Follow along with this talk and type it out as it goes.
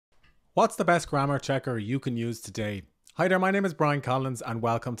What's the best grammar checker you can use today? Hi there, my name is Brian Collins and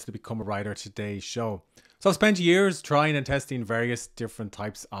welcome to the Become a Writer Today show. So I've spent years trying and testing various different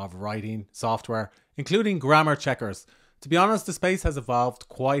types of writing software, including grammar checkers. To be honest, the space has evolved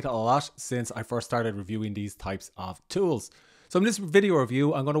quite a lot since I first started reviewing these types of tools. So in this video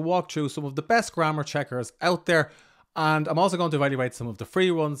review, I'm going to walk through some of the best grammar checkers out there, and I'm also going to evaluate some of the free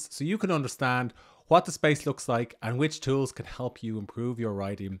ones so you can understand what the space looks like and which tools can help you improve your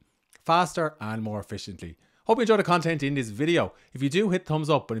writing faster and more efficiently. Hope you enjoy the content in this video. If you do, hit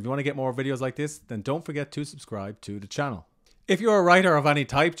thumbs up, and if you want to get more videos like this, then don't forget to subscribe to the channel. If you're a writer of any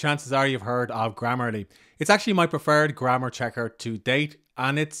type, chances are you've heard of Grammarly. It's actually my preferred grammar checker to date,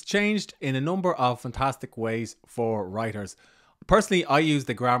 and it's changed in a number of fantastic ways for writers. Personally, I use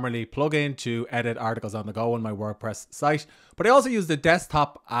the Grammarly plugin to edit articles on the go on my WordPress site, but I also use the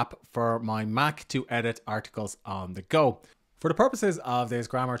desktop app for my Mac to edit articles on the go. For the purposes of this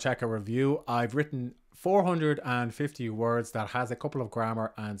grammar checker review, I've written 450 words that has a couple of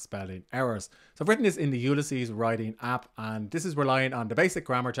grammar and spelling errors. So I've written this in the Ulysses writing app, and this is relying on the basic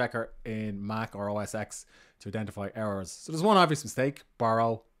grammar checker in Mac or OS X to identify errors. So there's one obvious mistake: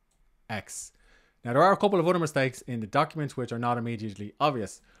 borrow X. Now there are a couple of other mistakes in the document which are not immediately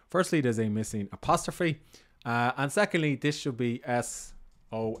obvious. Firstly, there's a missing apostrophe, and secondly, this should be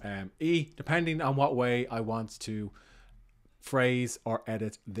S-O-M-E, depending on what way I want to phrase or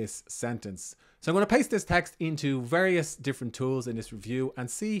edit this sentence. So I'm going to paste this text into various different tools in this review and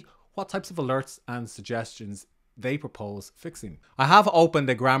see what types of alerts and suggestions they propose fixing. I have opened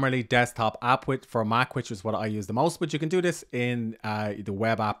the Grammarly desktop app for Mac, which is what I use the most, but you can do this in the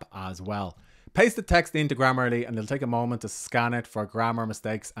web app as well. Paste the text into Grammarly and it'll take a moment to scan it for grammar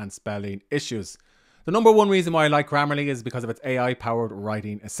mistakes and spelling issues. The number one reason why I like Grammarly is because of its AI-powered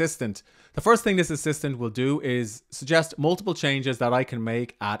writing assistant. The first thing this assistant will do is suggest multiple changes that I can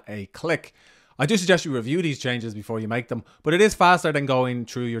make at a click. I do suggest you review these changes before you make them, but it is faster than going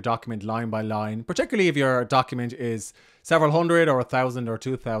through your document line by line, particularly if your document is several hundred or 1,000 or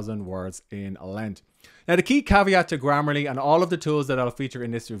 2,000 words in length. Now, the key caveat to Grammarly and all of the tools that I'll feature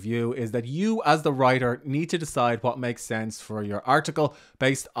in this review is that you as the writer need to decide what makes sense for your article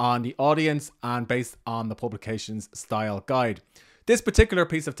based on the audience and based on the publication's style guide. This particular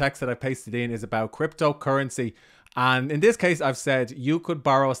piece of text that I pasted in is about cryptocurrency, and in this case I've said you could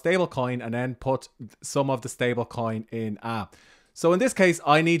borrow a stable coin and then put some of the stable coin in a. So in this case,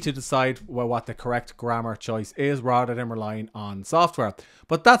 I need to decide what the correct grammar choice is rather than relying on software.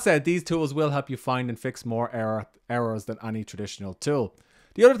 But that said, these tools will help you find and fix more errors than any traditional tool.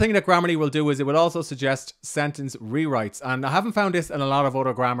 The other thing that Grammarly will do is it will also suggest sentence rewrites. And I haven't found this in a lot of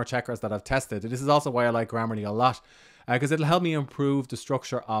other grammar checkers that I've tested. This is also why I like Grammarly a lot, because it'll help me improve the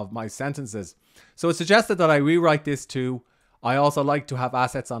structure of my sentences. So it suggested that I rewrite this to: I also like to have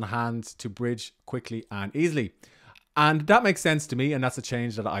assets on hand to bridge quickly and easily. And that makes sense to me, and that's a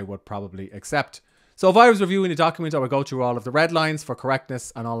change that I would probably accept. So if I was reviewing a document, I would go through all of the red lines for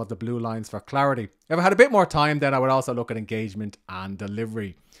correctness and all of the blue lines for clarity. If I had a bit more time, then I would also look at engagement and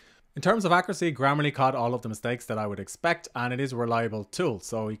delivery. In terms of accuracy, Grammarly caught all of the mistakes that I would expect, and it is a reliable tool.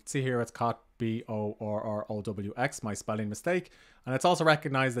 So you can see here it's caught B-O-R-R-O-W-X, my spelling mistake. And it's also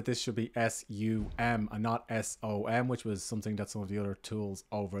recognized that this should be S-U-M and not S-O-M, which was something that some of the other tools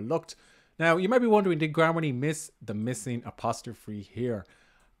overlooked. Now, you might be wondering, did Grammarly miss the missing apostrophe here?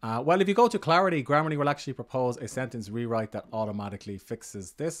 Well, if you go to clarity, Grammarly will actually propose a sentence rewrite that automatically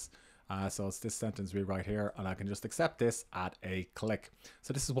fixes this. So it's this sentence rewrite here, and I can just accept this at a click.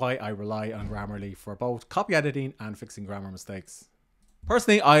 So this is why I rely on Grammarly for both copy editing and fixing grammar mistakes.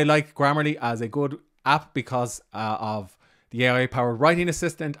 Personally, I like Grammarly as a good app because of the AI-powered writing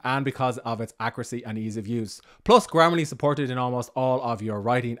assistant and because of its accuracy and ease of use. Plus, Grammarly is supported in almost all of your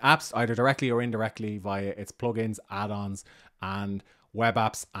writing apps, either directly or indirectly via its plugins, add-ons, and web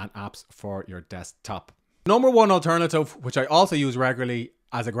apps and apps for your desktop. Number one alternative, which I also use regularly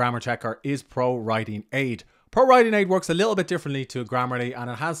as a grammar checker, is ProWritingAid. ProWritingAid works a little bit differently to Grammarly, and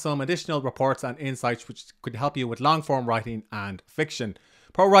it has some additional reports and insights which could help you with long-form writing and fiction.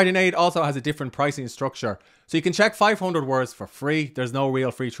 ProWritingAid also has a different pricing structure. So you can check 500 words for free. There's no real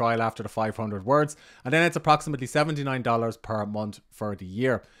free trial after the 500 words. And then it's approximately $79 per month for the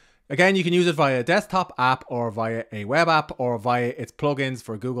year. Again, you can use it via a desktop app or via a web app or via its plugins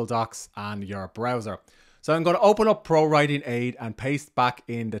for Google Docs and your browser. So I'm going to open up ProWritingAid and paste back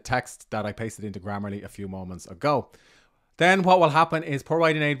in the text that I pasted into Grammarly a few moments ago. Then what will happen is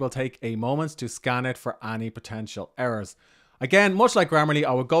ProWritingAid will take a moment to scan it for any potential errors. Again, much like Grammarly,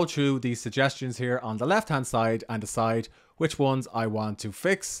 I will go through these suggestions here on the left-hand side and decide which ones I want to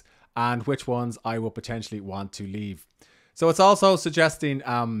fix and which ones I will potentially want to leave. So it's also suggesting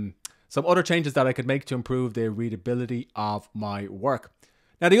some other changes that I could make to improve the readability of my work.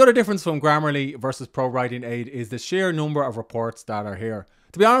 Now, the other difference from Grammarly versus ProWritingAid is the sheer number of reports that are here.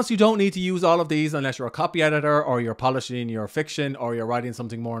 To be honest, you don't need to use all of these unless you're a copy editor or you're polishing your fiction or you're writing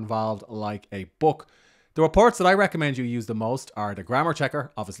something more involved like a book. The reports that I recommend you use the most are the grammar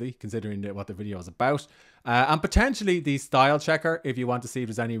checker, obviously, considering what the video is about, and potentially the style checker if you want to see if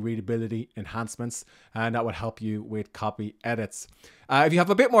there's any readability enhancements, and that would help you with copy edits. If you have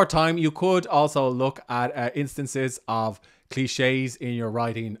a bit more time, you could also look at instances of cliches in your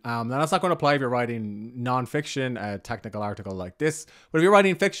writing. Now that's not going to apply if you're writing non-fiction, a technical article like this, but if you're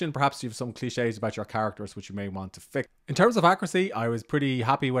writing fiction, perhaps you have some cliches about your characters which you may want to fix. In terms of accuracy, I was pretty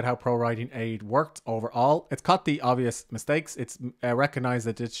happy with how ProWritingAid worked overall. It's caught the obvious mistakes. It's recognized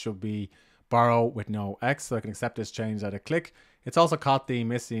that it should be borrow with no X, so I can accept this change at a click. It's also caught the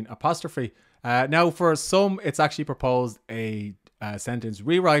missing apostrophe. Now for some, it's actually proposed a sentence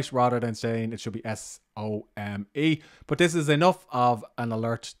rewrite rather than saying it should be S-O-M-E, but this is enough of an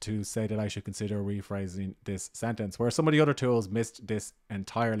alert to say that I should consider rephrasing this sentence, where some of the other tools missed this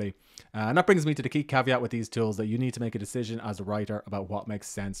entirely. And that brings me to the key caveat with these tools, that you need to make a decision as a writer about what makes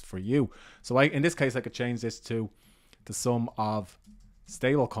sense for you. So in this case, I could change this to the sum of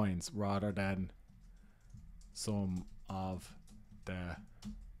stable coins rather than sum of the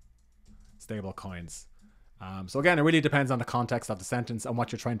stable coins. So again, it really depends on the context of the sentence and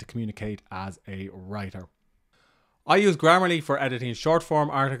what you're trying to communicate as a writer. I use Grammarly for editing short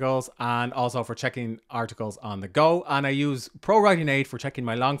form articles and also for checking articles on the go. And I use ProWritingAid for checking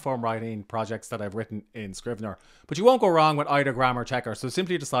my long form writing projects that I've written in Scrivener. But you won't go wrong with either grammar checker. So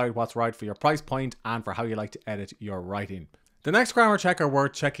simply decide what's right for your price point and for how you like to edit your writing. The next grammar checker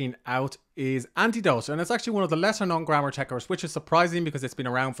worth checking out is Antidote, and it's actually one of the lesser known grammar checkers, which is surprising because it's been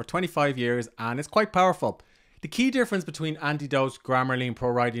around for 25 years and it's quite powerful. The key difference between Antidote, Grammarly and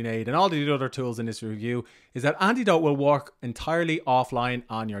ProWritingAid and all the other tools in this review is that Antidote will work entirely offline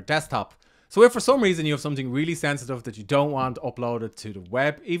on your desktop. So if for some reason you have something really sensitive that you don't want uploaded to the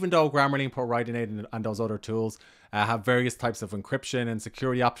web, even though Grammarly and ProWritingAid and those other tools have various types of encryption and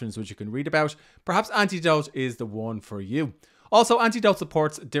security options which you can read about, perhaps Antidote is the one for you. Also, Antidote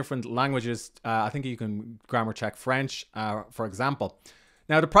supports different languages. I think you can grammar check French, for example.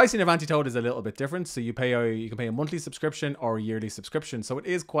 Now, the pricing of Antidote is a little bit different. So you can pay a monthly subscription or a yearly subscription. So it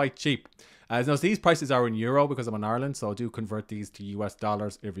is quite cheap. Now, these prices are in euro because I'm in Ireland. So do convert these to US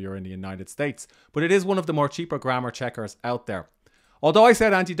dollars if you're in the United States. But it is one of the more cheaper grammar checkers out there. Although I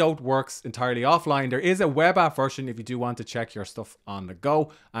said Antidote works entirely offline, there is a web app version if you do want to check your stuff on the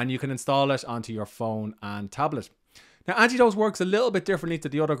go. And you can install it onto your phone and tablet. Now, Antidote works a little bit differently to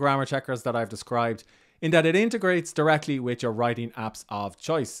the other grammar checkers that I've described in that it integrates directly with your writing apps of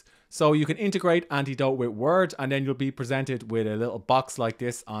choice. So you can integrate Antidote with Word and then you'll be presented with a little box like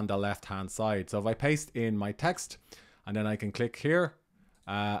this on the left-hand side. So if I paste in my text and then I can click here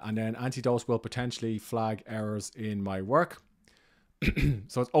and then Antidote will potentially flag errors in my work.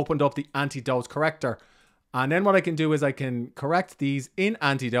 So it's opened up the Antidote corrector. And then what I can do is I can correct these in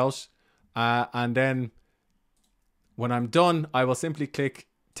Antidote and then when I'm done, I will simply click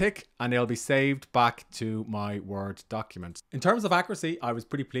tick and they'll be saved back to my Word document. In terms of accuracy, I was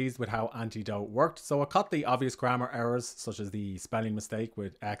pretty pleased with how Antidote worked. So it caught the obvious grammar errors, such as the spelling mistake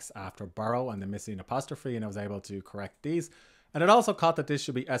with X after borrow and the missing apostrophe, and I was able to correct these. And it also caught that this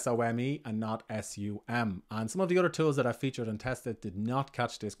should be S-O-M-E and not S-U-M. And some of the other tools that I featured and tested did not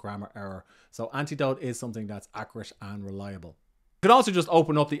catch this grammar error. So Antidote is something that's accurate and reliable. You can also just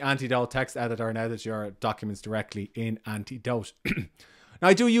open up the Antidote text editor and edit your documents directly in Antidote. Now,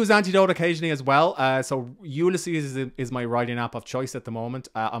 I do use Antidote occasionally as well. So Ulysses is my writing app of choice at the moment.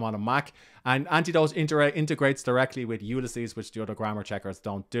 I'm on a Mac. And Antidote integrates directly with Ulysses, which the other grammar checkers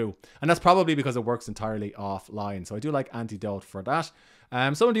don't do. And that's probably because it works entirely offline. So I do like Antidote for that.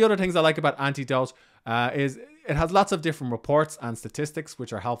 Some of the other things I like about Antidote is it has lots of different reports and statistics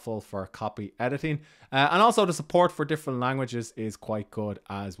which are helpful for copy editing. And also the support for different languages is quite good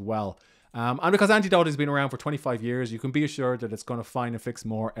as well. And because Antidote has been around for 25 years, you can be assured that it's going to find and fix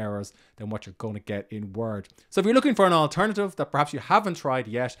more errors than what you're going to get in Word. So if you're looking for an alternative that perhaps you haven't tried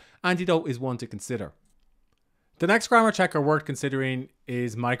yet, Antidote is one to consider. The next grammar checker worth considering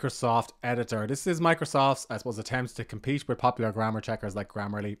is Microsoft Editor. This is Microsoft's, I suppose, attempts to compete with popular grammar checkers like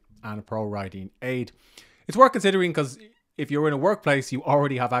Grammarly and ProWritingAid. It's worth considering because if you're in a workplace, you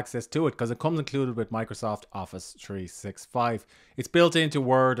already have access to it because it comes included with Microsoft Office 365. It's built into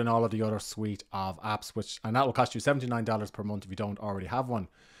Word and all of the other suite of apps, and that will cost you $79 per month if you don't already have one.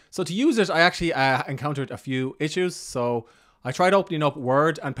 So to use it, I actually encountered a few issues. So I tried opening up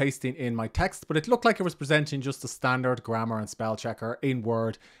Word and pasting in my text, but it looked like it was presenting just a standard grammar and spell checker in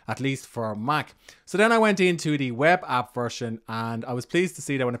Word, at least for Mac. So then I went into the web app version, and I was pleased to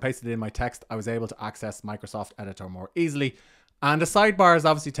see that when I pasted in my text, I was able to access Microsoft Editor more easily. And the sidebar is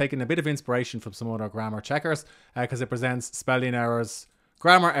obviously taking a bit of inspiration from some other grammar checkers because it presents spelling errors,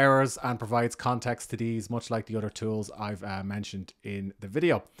 grammar errors, and provides context to these, much like the other tools I've mentioned in the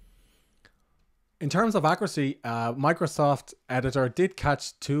video. In terms of accuracy, Microsoft Editor did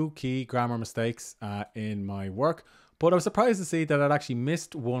catch 2 key grammar mistakes in my work, but I was surprised to see that it actually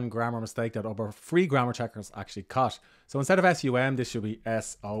missed one grammar mistake that other free grammar checkers actually caught. So instead of SUM, this should be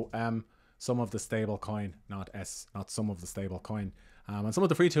SOM, some of the stable coin, not some of the stable coin. And some of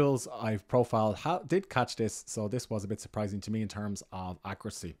the free tools I've profiled did catch this, so this was a bit surprising to me in terms of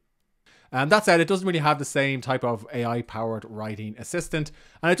accuracy. That said, it doesn't really have the same type of AI-powered writing assistant,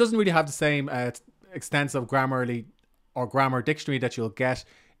 and it doesn't really have the same extensive Grammarly or grammar dictionary that you'll get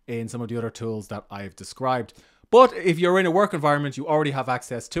in some of the other tools that I've described. But if you're in a work environment, you already have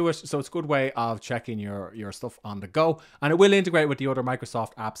access to it, so it's a good way of checking your stuff on the go, and it will integrate with the other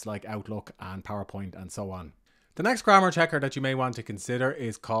Microsoft apps like Outlook and PowerPoint and so on. The next grammar checker that you may want to consider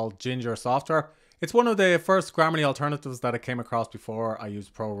is called Ginger software. It's one of the first Grammarly alternatives that I came across before I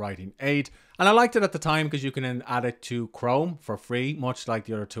used ProWritingAid, and I liked it at the time because you can then add it to Chrome for free, much like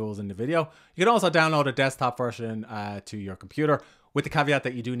the other tools in the video. You can also download a desktop version to your computer, with the caveat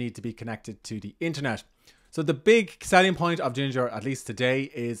that you do need to be connected to the internet. So the big selling point of Ginger, at least today,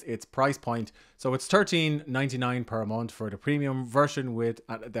 is its price point. So it's $13.99 per month for the premium version with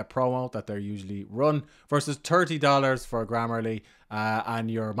the promo that they're usually run, versus $30 for Grammarly and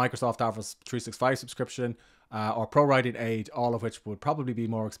your Microsoft Office 365 subscription or ProWritingAid, all of which would probably be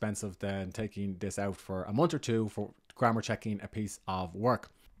more expensive than taking this out for a month or two for grammar checking a piece of work.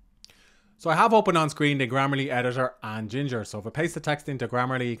 So I have open on screen the Grammarly editor and Ginger. So if I paste the text into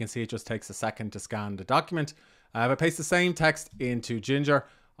Grammarly, you can see it just takes a second to scan the document. If I paste the same text into Ginger,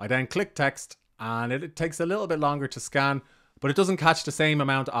 I then click text and it takes a little bit longer to scan, but it doesn't catch the same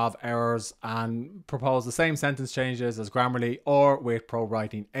amount of errors and propose the same sentence changes as Grammarly or with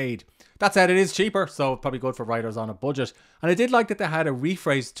ProWritingAid. That said, it is cheaper, so probably good for writers on a budget. And I did like that they had a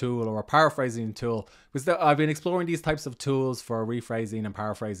rephrase tool or a paraphrasing tool, because I've been exploring these types of tools for rephrasing and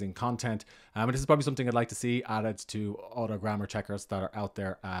paraphrasing content. And this is probably something I'd like to see added to other grammar checkers that are out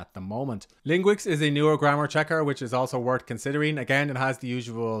there at the moment. Linguix is a newer grammar checker, which is also worth considering. Again, it has the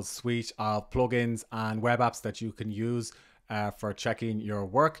usual suite of plugins and web apps that you can use for checking your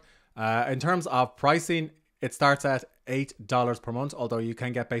work. In terms of pricing, it starts at $8 per month, although you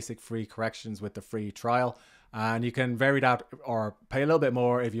can get basic free corrections with the free trial. And you can vary that or pay a little bit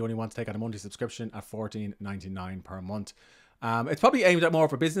more if you only want to take on a monthly subscription at $14.99 per month. It's probably aimed at more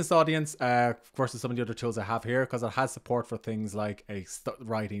of a business audience versus some of the other tools I have here, because it has support for things like a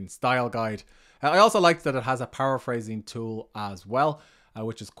writing style guide. I also like that it has a paraphrasing tool as well,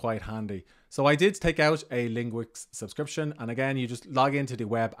 which is quite handy. So I did take out a Linguix subscription, and again, you just log into the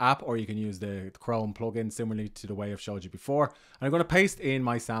web app, or you can use the Chrome plugin similarly to the way I've showed you before. And I'm going to paste in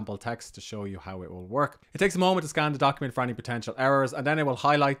my sample text to show you how it will work. It takes a moment to scan the document for any potential errors, and then it will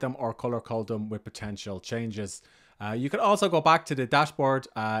highlight them or color code them with potential changes. You can also go back to the dashboard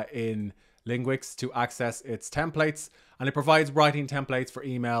in Linguix to access its templates, and it provides writing templates for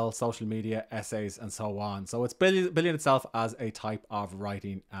email, social media, essays, and so on. So it's billing itself as a type of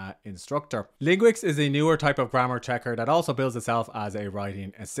writing instructor. Linguix is a newer type of grammar checker that also bills itself as a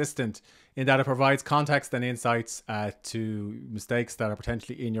writing assistant, in that it provides context and insights to mistakes that are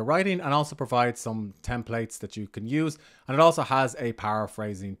potentially in your writing, and also provides some templates that you can use, and it also has a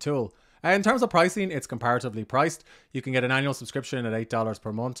paraphrasing tool. In terms of pricing, it's comparatively priced. You can get an annual subscription at $8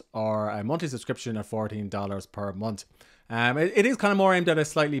 per month, or a monthly subscription at $14 per month. It is kind of more aimed at a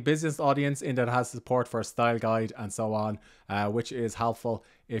slightly business audience, in that it has support for a style guide and so on, which is helpful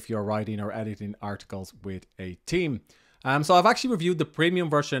if you're writing or editing articles with a team. So I've actually reviewed the premium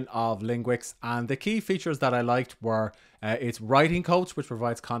version of Linguix, and the key features that I liked were its writing coach, which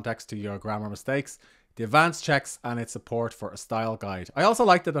provides context to your grammar mistakes, the advanced checks, and its support for a style guide. I also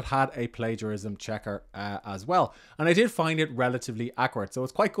liked that it had a plagiarism checker as well, and I did find it relatively accurate. So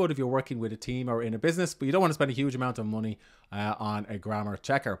it's quite good if you're working with a team or in a business, but you don't want to spend a huge amount of money on a grammar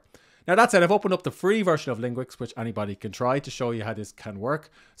checker. Now that said, I've opened up the free version of Linguix, which anybody can try, to show you how this can work.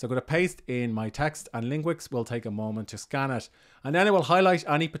 So I'm going to paste in my text, and Linguix will take a moment to scan it, and then it will highlight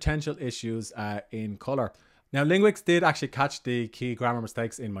any potential issues in color. Now, Linguix did actually catch the key grammar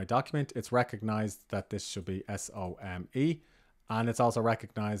mistakes in my document. It's recognized that this should be SOME, And it's also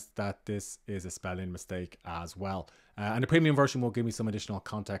recognized that this is a spelling mistake as well. And the premium version will give me some additional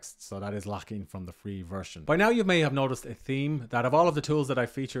context, so that is lacking from the free version. By now you may have noticed a theme that of all of the tools that I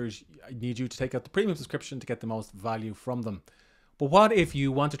feature, I need you to take out the premium subscription to get the most value from them. But what if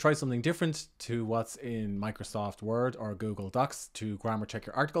you want to try something different to what's in Microsoft Word or Google Docs to grammar check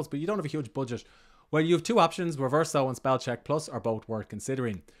your articles, but you don't have a huge budget? Well, you have two options. Reverso and Spell Check Plus are both worth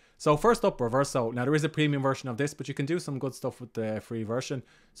considering. So first up, Reverso. Now there is a premium version of this, but you can do some good stuff with the free version.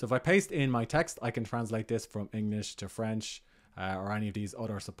 So if I paste in my text, I can translate this from English to French or any of these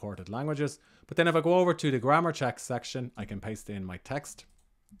other supported languages. But then if I go over to the grammar check section, I can paste in my text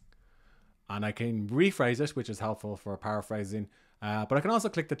and I can rephrase it, which is helpful for paraphrasing. But I can also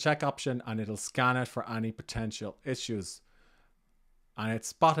click the check option and it'll scan it for any potential issues. And it's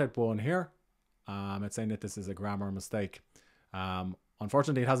spotted one here. It's saying that this is a grammar mistake.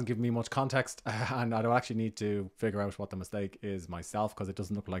 Unfortunately, it hasn't given me much context and I don't actually need to figure out what the mistake is myself because it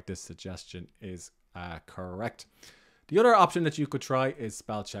doesn't look like this suggestion is correct. The other option that you could try is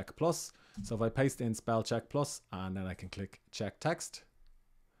Spell Check Plus. So if I paste in Spell Check Plus and then I can click Check Text.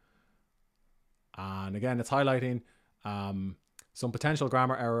 And again, it's highlighting some potential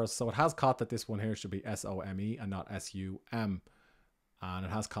grammar errors. So it has caught that this one here should be S-O-M-E and not S-U-M. And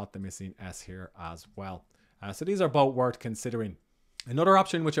it has caught the missing S here as well. So these are both worth considering. Another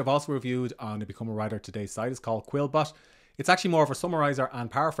option which I've also reviewed on the Become a Writer Today site is called Quillbot. It's actually more of a summarizer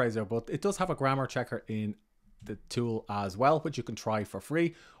and paraphraser, but it does have a grammar checker in the tool as well, which you can try for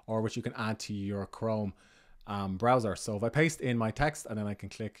free or which you can add to your Chrome browser. So if I paste in my text and then I can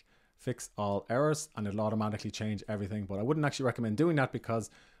click Fix All Errors and it'll automatically change everything. But I wouldn't actually recommend doing that because,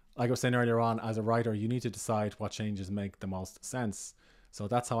 like I was saying earlier on, as a writer, you need to decide what changes make the most sense. So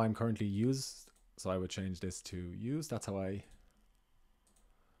that's how I'm currently used. So I would change this to use. That's how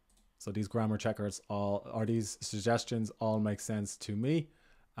So these grammar checkers or these suggestions all make sense to me.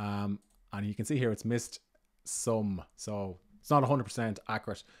 And you can see here it's missed some. So it's not 100%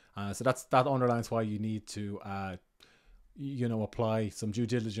 accurate. So that underlines why you need to apply some due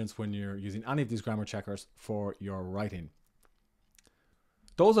diligence when you're using any of these grammar checkers for your writing.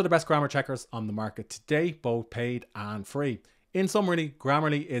 Those are the best grammar checkers on the market today, both paid and free. In summary,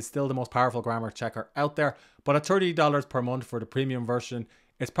 Grammarly is still the most powerful grammar checker out there, but at $30 per month for the premium version,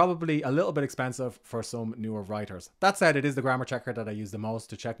 it's probably a little bit expensive for some newer writers. That said, it is the grammar checker that I use the most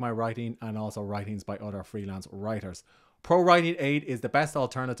to check my writing and also writings by other freelance writers. ProWritingAid is the best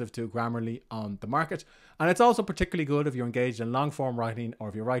alternative to Grammarly on the market, and it's also particularly good if you're engaged in long form writing or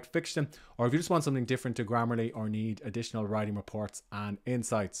if you write fiction or if you just want something different to Grammarly or need additional writing reports and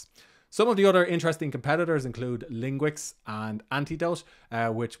insights. Some of the other interesting competitors include Linguix and Antidote,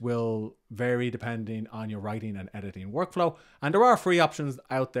 which will vary depending on your writing and editing workflow. And there are free options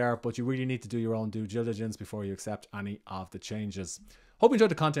out there, but you really need to do your own due diligence before you accept any of the changes. Hope you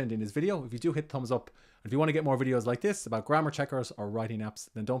enjoyed the content in this video. If you do, hit thumbs up. And if you want to get more videos like this about grammar checkers or writing apps,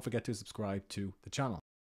 then don't forget to subscribe to the channel.